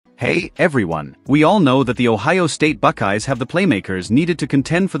Hey, everyone. We all know that the Ohio State Buckeyes have the playmakers needed to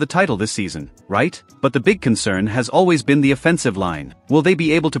contend for the title this season, right? But the big concern has always been the offensive line. Will they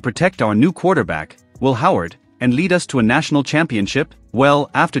be able to protect our new quarterback, Will Howard, and lead us to a national championship? Well,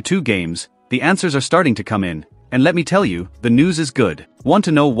 after 2 games, the answers are starting to come in. And let me tell you, the news is good. Want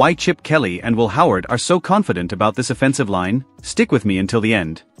to know why Chip Kelly and Will Howard are so confident about this offensive line? Stick with me until the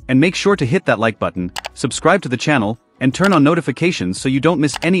end. And make sure to hit that like button, subscribe to the channel, and turn on notifications so you don't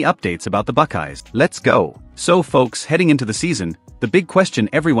miss any updates about the Buckeyes. Let's go. So folks, heading into the season, the big question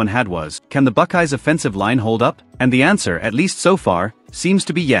everyone had was, can the Buckeyes' offensive line hold up? And the answer, at least so far, seems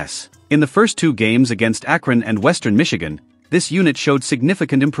to be yes. In the first 2 games against Akron and Western Michigan, this unit showed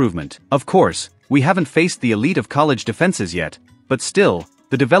significant improvement. Of course, we haven't faced the elite of college defenses yet, but still,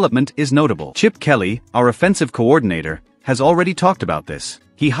 the development is notable. Chip Kelly, our offensive coordinator, has already talked about this.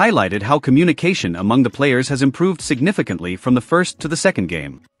 He highlighted how communication among the players has improved significantly from the first to the second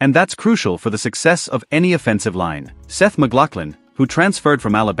game. And that's crucial for the success of any offensive line. Seth McLaughlin, who transferred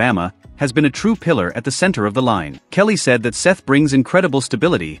from Alabama, has been a true pillar at the center of the line. Kelly said that Seth brings incredible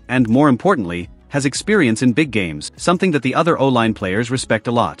stability and, more importantly, has experience in big games, something that the other O-line players respect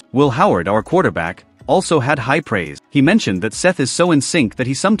a lot. Will Howard, our quarterback, also had high praise. He mentioned that Seth is so in sync that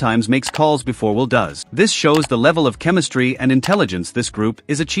he sometimes makes calls before Will does. This shows the level of chemistry and intelligence this group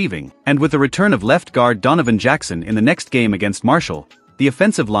is achieving. And with the return of left guard Donovan Jackson in the next game against Marshall, the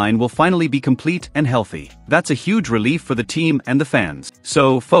offensive line will finally be complete and healthy. That's a huge relief for the team and the fans.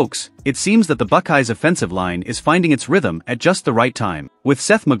 So, folks, it seems that the Buckeyes' offensive line is finding its rhythm at just the right time. With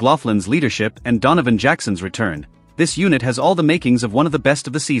Seth McLaughlin's leadership and Donovan Jackson's return, this unit has all the makings of one of the best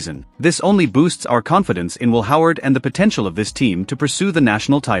of the season. This only boosts our confidence in Will Howard and the potential of this team to pursue the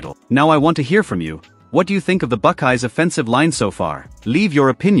national title. Now I want to hear from you. What do you think of the Buckeyes' offensive line so far? Leave your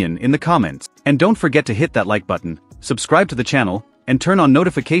opinion in the comments. And don't forget to hit that like button, subscribe to the channel, and turn on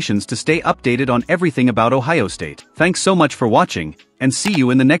notifications to stay updated on everything about Ohio State. Thanks so much for watching, and see you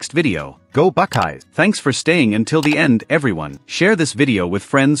in the next video. Go Buckeyes! Thanks for staying until the end, everyone. Share this video with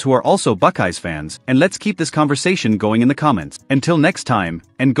friends who are also Buckeyes fans, and let's keep this conversation going in the comments. Until next time,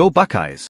 and go Buckeyes!